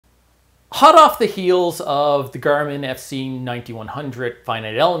hot off the heels of the Garmin FC9100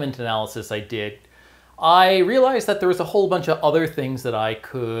 finite element analysis I did, I realized that there was a whole bunch of other things that I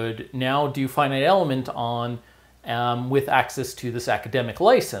could now do finite element on with access to this academic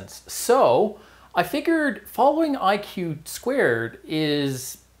license. So I figured following IQ2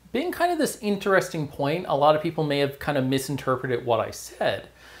 is being kind of this interesting point. A lot of people may have kind of misinterpreted what I said.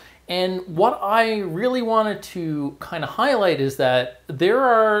 And what I really wanted to kind of highlight is that there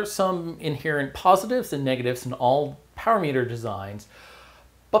are some inherent positives and negatives in all power meter designs,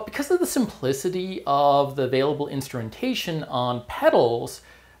 but because of the simplicity of the available instrumentation on pedals,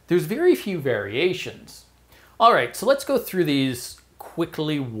 there's very few variations. All right, so let's go through these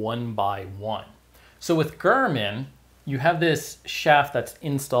quickly one by one. So with Garmin, you have this shaft that's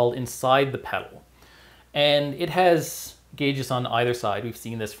installed inside the pedal, and it has gauges on either side. We've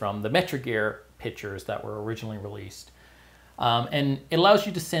seen this from the metric gear pictures that were originally released. And it allows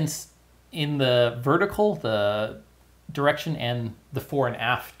you to sense in the vertical, the direction, and the fore and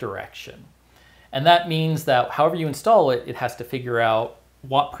aft direction. And that means that however you install it, it has to figure out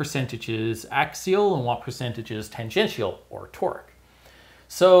what percentage is axial and what percentage is tangential or torque.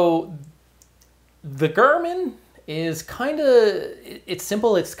 So the Garmin is kind of, it's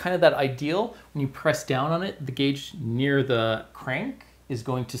simple, it's kind of that ideal. When you press down on it, the gauge near the crank is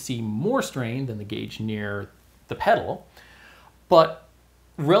going to see more strain than the gauge near the pedal. But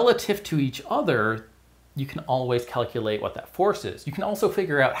relative to each other, you can always calculate what that force is. You can also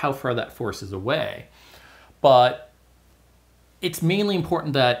figure out how far that force is away. But it's mainly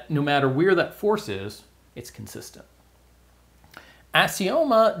important that no matter where that force is, it's consistent.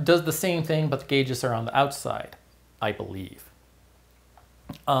 Axioma does the same thing, but the gauges are on the outside, I believe.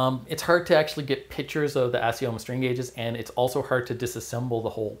 It's hard to actually get pictures of the Axioma strain gauges, and it's also hard to disassemble the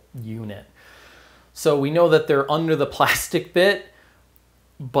whole unit. So we know that they're under the plastic bit,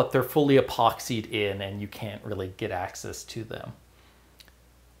 but they're fully epoxied in and you can't really get access to them.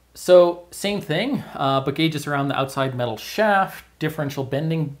 So same thing, but gauges around the outside metal shaft, differential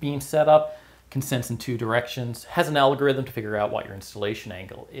bending beam setup, can sense in two directions, has an algorithm to figure out what your installation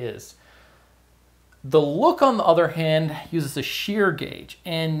angle is. The look, on the other hand, uses a shear gauge,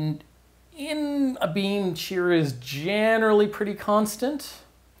 and in a beam, shear is generally pretty constant.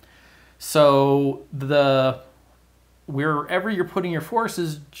 So wherever you're putting your force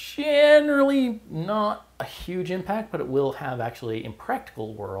is generally not a huge impact, but it will have actually, in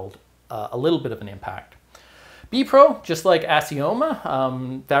practical world, a little bit of an impact. B-Pro, just like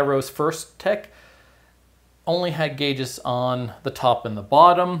Axioma, Davro's first tech, only had gauges on the top and the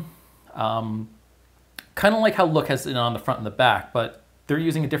bottom. Kind of like how Look has it on the front and the back, but they're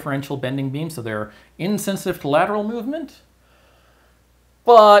using a differential bending beam, so they're insensitive to lateral movement.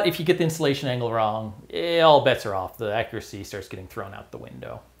 But if you get the installation angle wrong, all bets are off. The accuracy starts getting thrown out the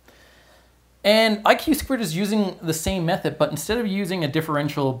window. And IQ2 is using the same method, but instead of using a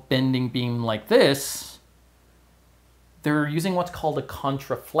differential bending beam like this, they're using what's called a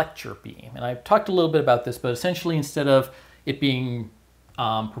contraflecture beam. And I've talked a little bit about this, but essentially instead of it being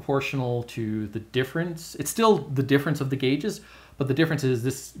proportional to the difference, it's still the difference of the gauges, but the difference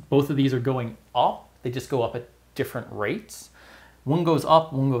is both of these are going up. They just go up at different rates. One goes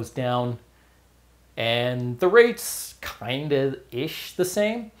up, one goes down, and the rates kind of ish the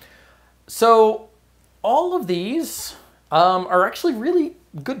same. So all of these are actually really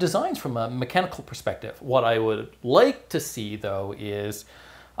good designs from a mechanical perspective. What I would like to see, though, is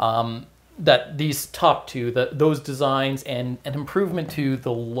that these top two, those designs, and an improvement to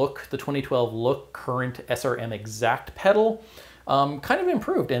the Look, the 2012 Look current SRM Exact pedal, kind of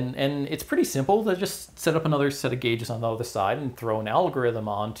improved. And it's pretty simple to just set up another set of gauges on the other side and throw an algorithm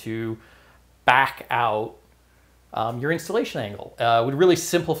on to back out your installation angle. Would really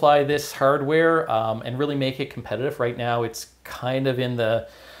simplify this hardware and really make it competitive. Right now, it's kind of in the,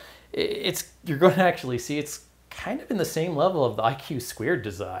 you're going to actually see it's kind of in the same level of the IQ2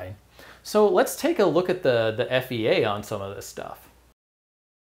 design. So let's take a look at the FEA on some of this stuff.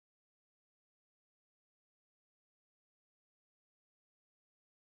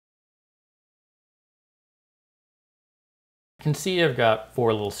 You can see I've got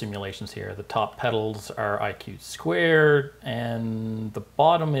 4 little simulations here. The top pedals are IQ2, and the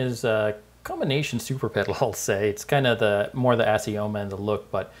bottom is a combination super pedal, I'll say. It's kind of more the Axioma and the Look,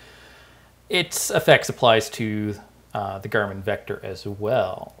 but its effects applies to the Garmin Vector as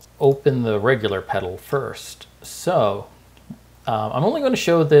well. Open the regular pedal first. So I'm only going to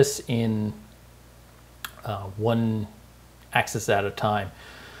show this in one axis at a time.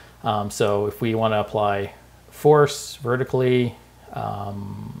 So if we want to apply force vertically,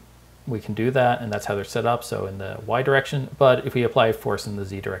 we can do that, and that's how they're set up, so in the Y direction. But if we apply force in the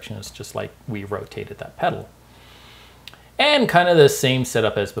Z direction, it's just like we rotated that pedal. And kind of the same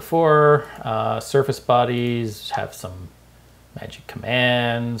setup as before. Surface bodies have some magic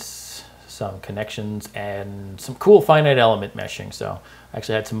commands, some connections, and some cool finite element meshing. So I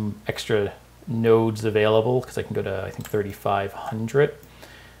actually had some extra nodes available because I can go to, I think, 3500.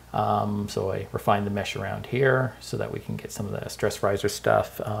 So I refined the mesh around here so that we can get some of the stress riser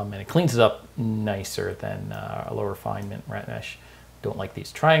stuff, and it cleans it up nicer than a low refinement rat mesh. Don't like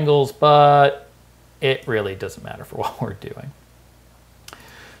these triangles, but it really doesn't matter for what we're doing.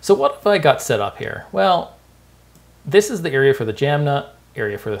 So what have I got set up here? Well, this is the area for the jam nut,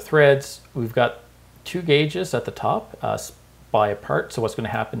 area for the threads. We've got 2 gauges at the top, spy apart. So what's going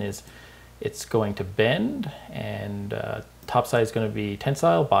to happen is it's going to bend, and top side is going to be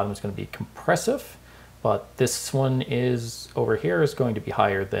tensile, bottom is going to be compressive, but this one is over here is going to be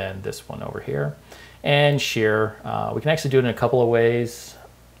higher than this one over here. And shear, we can actually do it in a couple of ways,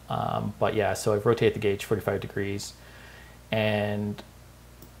 but yeah, so I've rotated the gauge 45 degrees, and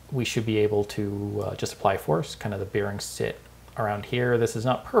we should be able to just apply force. Kind of the bearings sit around here. This is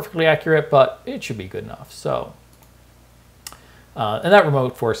not perfectly accurate, but it should be good enough. So, and that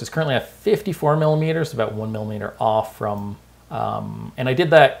remote force is currently at 54 millimeters, about 1 millimeter off from, and I did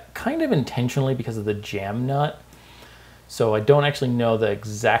that kind of intentionally because of the jam nut. So I don't actually know the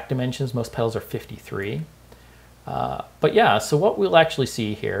exact dimensions. Most pedals are 53. But yeah, so what we'll actually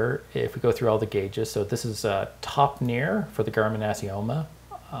see here, if we go through all the gauges, so this is top near for the Garmin Asioma.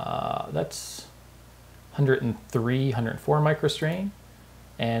 That's 103, 104 microstrain,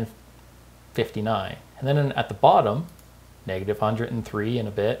 and 59. And then at the bottom, negative 103 and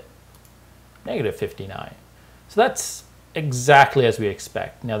a bit, negative 59. So that's exactly as we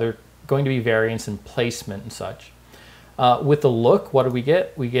expect. Now, there are going to be variance in placement and such. With the look, what do we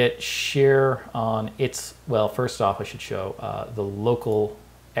get? We get shear on its, well, first off, I should show the local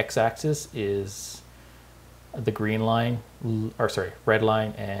x-axis is the green line, or sorry, red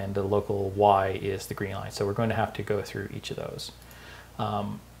line, and the local y is the green line. So we're going to have to go through each of those.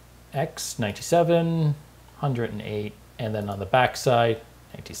 X, 97, 108, and then on the back side,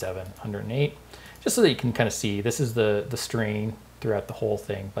 97, 108, just so that you can kind of see, this is the strain throughout the whole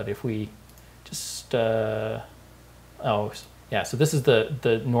thing. But if we just, oh, yeah, so this is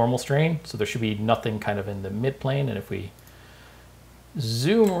the normal strain, so there should be nothing kind of in the mid plane, and if we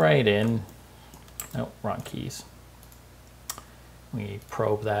zoom right in, oh, wrong keys. We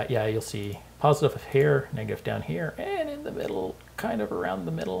probe that. Yeah, you'll see positive here, negative down here, and in the middle, kind of around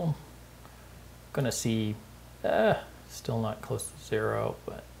the middle. Gonna see, still not close to 0,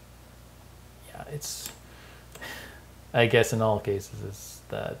 but yeah, it's, I guess in all cases,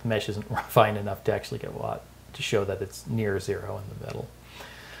 the mesh isn't refined enough to actually get to show that it's near 0 in the middle.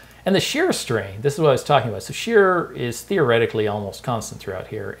 And the shear strain, this is what I was talking about. So shear is theoretically almost constant throughout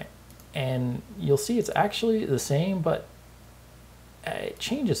here. And you'll see it's actually the same, but it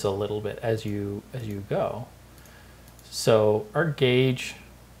changes a little bit as you go. So our gauge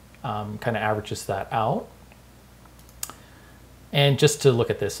kind of averages that out. And just to look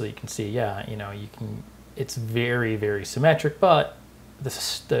at this so you can see, yeah, you know, it's very, very symmetric, but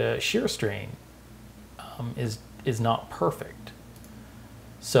the shear strain is not perfect.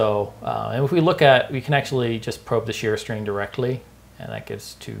 So, and if we look at, we can actually just probe the shear strain directly, and that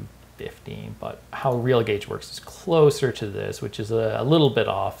gives 215, but how real gauge works is closer to this, which is a little bit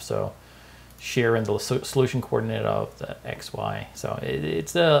off. So shear in the solution coordinate of the XY. So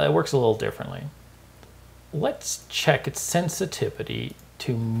it works a little differently. Let's check its sensitivity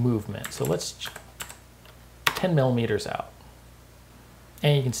to movement. So let's 10 millimeters out.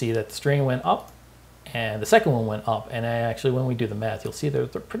 And you can see that the strain went up and the second one went up. And actually, when we do the math, you'll see they're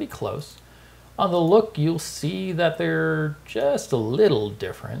pretty close. On the look, you'll see that they're just a little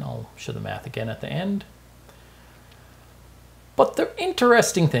different. I'll show the math again at the end. But the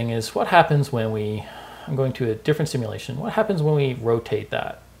interesting thing is what happens when I'm going to a different simulation. What happens when we rotate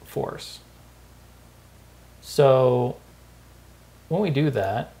that force? So when we do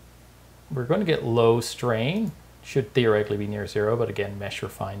that, we're going to get low strain. Should theoretically be near 0, but again, mesh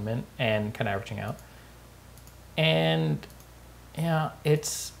refinement and kind of averaging out. And yeah,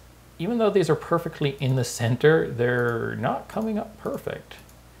 even though these are perfectly in the center, they're not coming up perfect.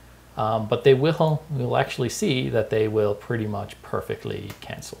 But we'll actually see that they will pretty much perfectly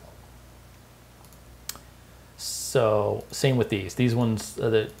cancel. So same with these. These ones,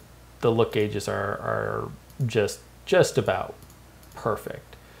 the look gauges are just about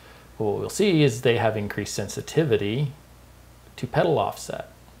perfect. But what we'll see is they have increased sensitivity to pedal offset.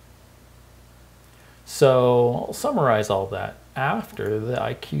 So I'll summarize all that. after the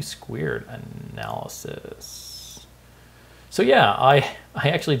IQ2 analysis. So yeah, I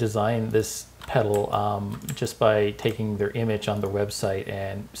actually designed this pedal just by taking their image on their website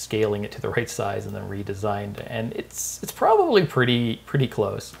and scaling it to the right size and then redesigned it. And it's probably pretty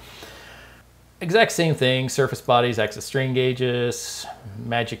close. Exact same thing, surface bodies, axis strain gauges,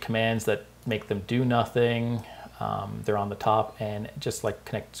 magic commands that make them do nothing. They're on the top, and just like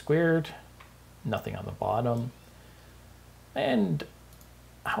connect squared, nothing on the bottom. And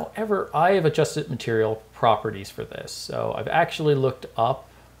however, I have adjusted material properties for this. So I've actually looked up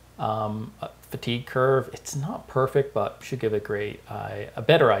a fatigue curve. It's not perfect, but should give a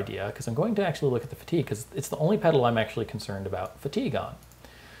better idea, because I'm going to actually look at the fatigue, because it's the only pedal I'm actually concerned about fatigue on.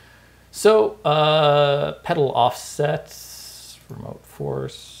 So pedal offsets, remote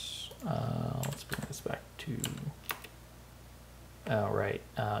force. Let's bring this back to, oh, right.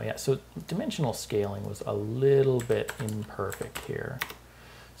 Yeah, so dimensional scaling was a little bit imperfect here.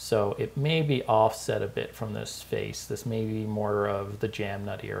 So it may be offset a bit from this face. This may be more of the jam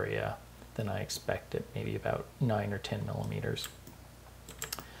nut area than I expected, maybe about 9 or 10 millimeters.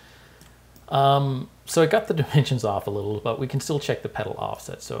 So I got the dimensions off a little, but we can still check the pedal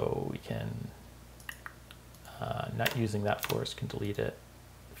offset. So we can, not using that force, can delete it,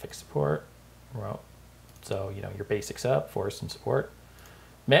 fix support, remote. So, you know, your basic setup, force and support.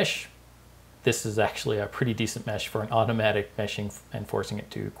 Mesh, this is actually a pretty decent mesh for an automatic meshing and forcing it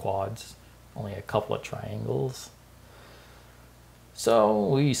to quads. Only a couple of triangles. So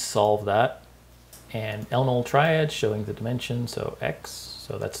we solve that. And elemental triad showing the dimension, so X.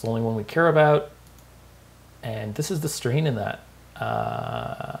 So that's the only one we care about. And this is the strain in that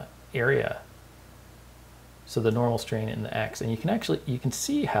area. So the normal strain in the X. And you can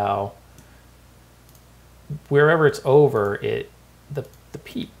see how wherever it's over, the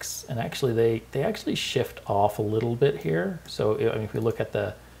peaks, and actually they actually shift off a little bit here. So I mean, if we look at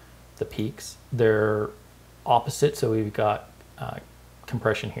the peaks, they're opposite. So we've got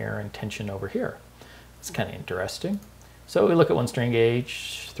compression here and tension over here. It's kind of interesting. So we look at one strain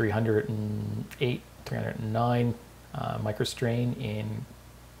gauge, 308, 309 microstrain in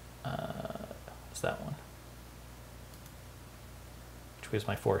what's that one? Which was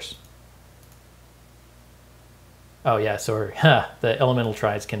my force? Oh yeah, sorry. The elemental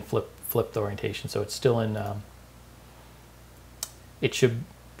triads can flip the orientation, so it's still in. It should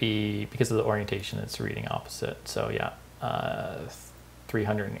be, because of the orientation, it's reading opposite. So yeah,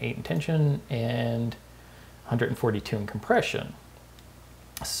 308 in tension and 142 in compression.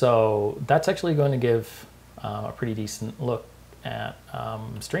 So that's actually going to give a pretty decent look at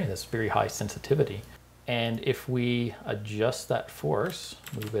strain. That's very high sensitivity. And if we adjust that force,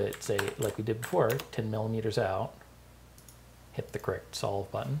 move it, say, like we did before, 10 millimeters out, hit the correct solve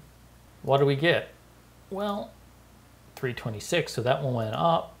button, what do we get? Well, 326, so that one went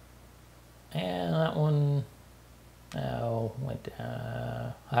up, and that one went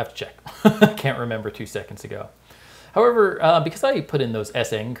down. I have to check. I can't remember 2 seconds ago. However, because I put in those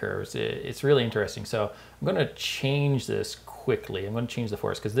SN curves, it's really interesting. So I'm going to change this quickly. I'm going to change the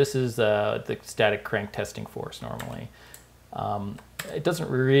force, because this is the static crank testing force normally. It doesn't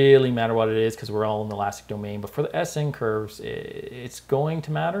really matter what it is, because we're all in the elastic domain, but for the SN curves, it's going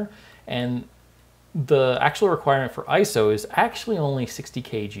to matter. And the actual requirement for ISO is actually only 60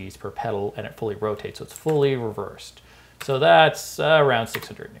 kgs per pedal, and it fully rotates, so it's fully reversed. So that's around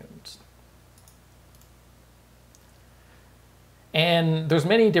 600 newtons. And there's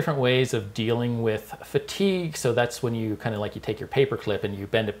many different ways of dealing with fatigue. So that's when you kind of like, you take your paper clip and you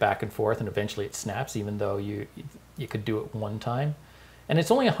bend it back and forth, and eventually it snaps, even though you could do it one time. And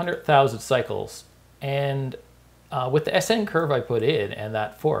it's only 100,000 cycles. And with the SN curve I put in and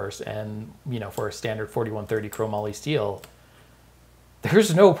that force, and you know, for a standard 4130 chromoly steel,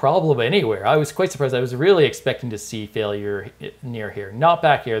 there's no problem anywhere. I was quite surprised. I was really expecting to see failure near here. Not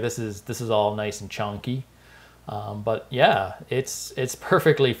back here. This is all nice and chunky. But yeah, it's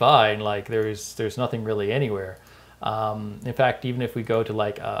perfectly fine. Like there's nothing really anywhere. In fact, even if we go to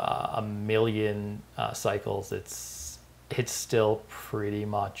like a million cycles, it's still pretty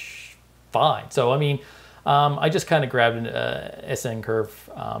much fine. So I mean, I just kind of grabbed an SN curve.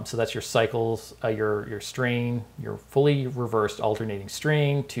 So that's your cycles, your strain, your fully reversed alternating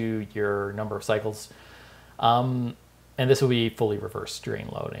strain to your number of cycles. And this will be fully reversed strain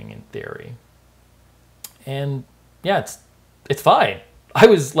loading in theory. And yeah, it's fine. I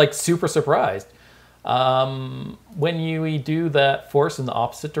was like super surprised. When we do that force in the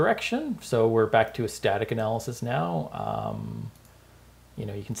opposite direction, so we're back to a static analysis now, you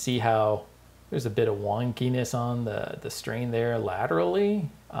know, you can see how there's a bit of wonkiness on the strain there laterally.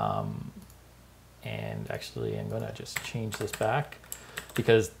 And actually, I'm going to just change this back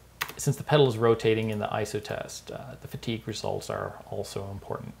because since the pedal is rotating in the ISO test, the fatigue results are also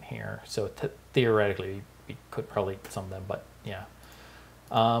important here. So theoretically, we could probably sum them, but yeah.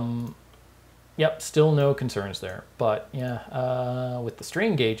 Yep, still no concerns there. But yeah, with the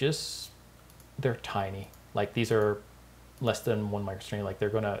strain gauges, they're tiny. Like these are less than 1 microstrain. Like they're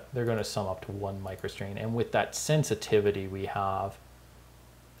gonna sum up to 1 microstrain. And with that sensitivity we have,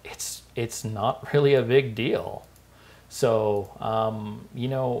 it's not really a big deal. So you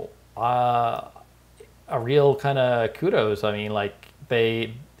know, a real kind of kudos. I mean, like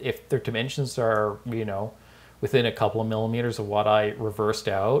if their dimensions are, you know, within a couple of millimeters of what I reversed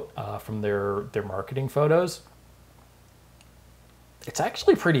out from their marketing photos, it's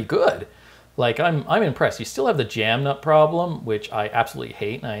actually pretty good. Like I'm impressed. You still have the jam nut problem, which I absolutely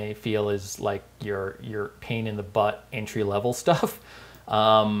hate, and I feel is like your pain in the butt entry level stuff.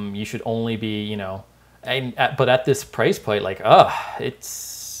 You should only be, you know, but at this price point, like,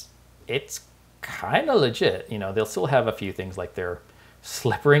 it's kind of legit. You know, they'll still have a few things like their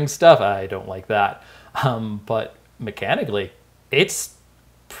slip ring stuff. I don't like that. But mechanically, it's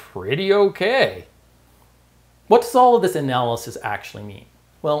pretty okay. What does all of this analysis actually mean?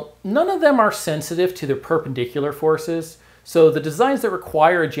 Well, none of them are sensitive to their perpendicular forces. So the designs that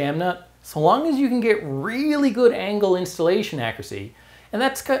require a jam nut, so long as you can get really good angle installation accuracy, and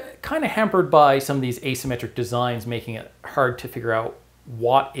that's kind of hampered by some of these asymmetric designs, making it hard to figure out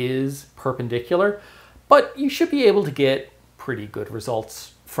what is perpendicular, but you should be able to get pretty good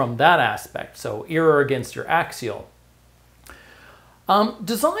results from that aspect. So error against your axial.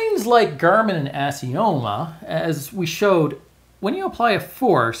 Designs like Garmin and Assioma, as we showed, when you apply a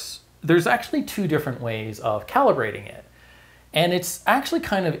force, there's actually 2 different ways of calibrating it. And it's actually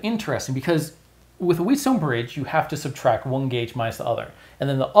kind of interesting because with a Wheatstone bridge, you have to subtract 1 gauge minus the other. And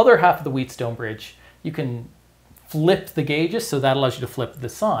then the other half of the Wheatstone bridge, you can flip the gauges, so that allows you to flip the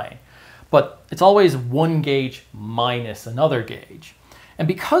sign. But it's always 1 gauge minus another gauge. And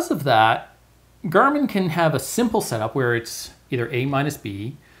because of that, Garmin can have a simple setup where it's either A minus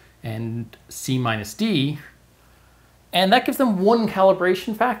B and C minus D, and that gives them 1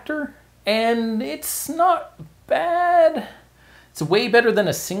 calibration factor, and it's not bad. It's way better than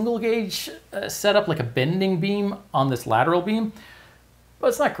a single gauge setup, like a bending beam on this lateral beam, but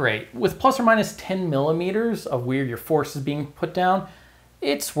it's not great. With plus or minus 10 millimeters of where your force is being put down,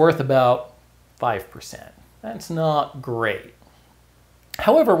 it's worth about 5%. That's not great.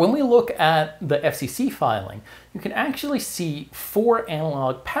 However, when we look at the FCC filing, you can actually see 4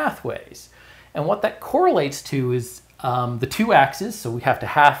 analog pathways. And what that correlates to is the 2 axes, so we have to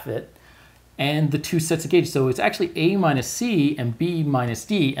half it, and the 2 sets of gauges. So it's actually A minus C and B minus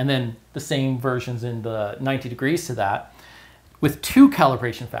D, and then the same versions in the 90 degrees to that, with 2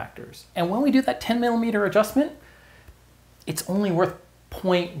 calibration factors. And when we do that 10 millimeter adjustment, it's only worth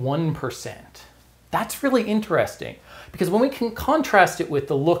 0.1%. That's really interesting, because when we can contrast it with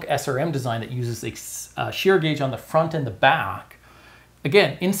the Look SRM design that uses a shear gauge on the front and the back,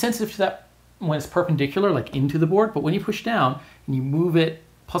 again, insensitive to that when it's perpendicular, like into the board, but when you push down and you move it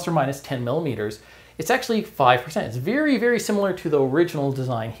plus or minus 10 millimeters, it's actually 5%. It's very, very similar to the original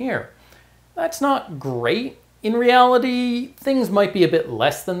design here. That's not great. In reality, things might be a bit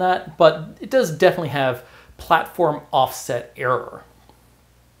less than that, but it does definitely have platform offset error.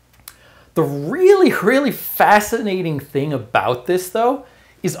 The really, really fascinating thing about this, though,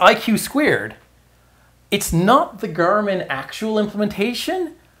 is IQ squared. It's not the Garmin actual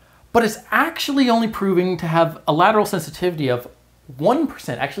implementation, but it's actually only proving to have a lateral sensitivity of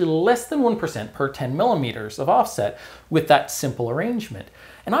 1%, actually less than 1% per 10 millimeters of offset with that simple arrangement.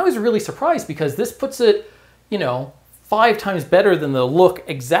 And I was really surprised because this puts it, you know, 5 times better than the Look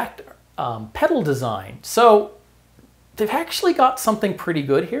exact pedal design. So they've actually got something pretty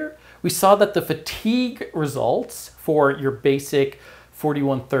good here. We saw that the fatigue results for your basic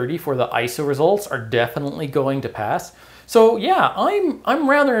 4130 for the ISO results are definitely going to pass. So yeah, I'm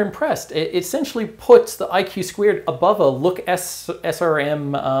rather impressed. It essentially puts the IQ squared above a Look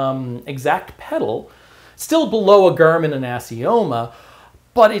SRM exact pedal, still below a Garmin and Assioma,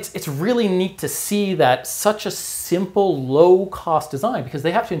 but it's really neat to see that such a simple, low-cost design, because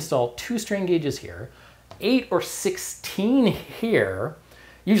they have to install 2 strain gauges here, 8 or 16 here.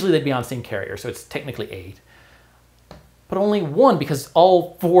 Usually they'd be on the same carrier, so it's technically 8. But only 1 because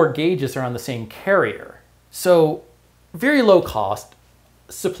all 4 gauges are on the same carrier. So very low cost,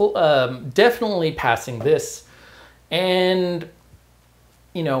 definitely passing this. And,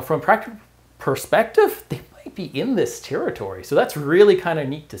 you know, from a practical perspective, they might be in this territory. So that's really kind of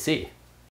neat to see.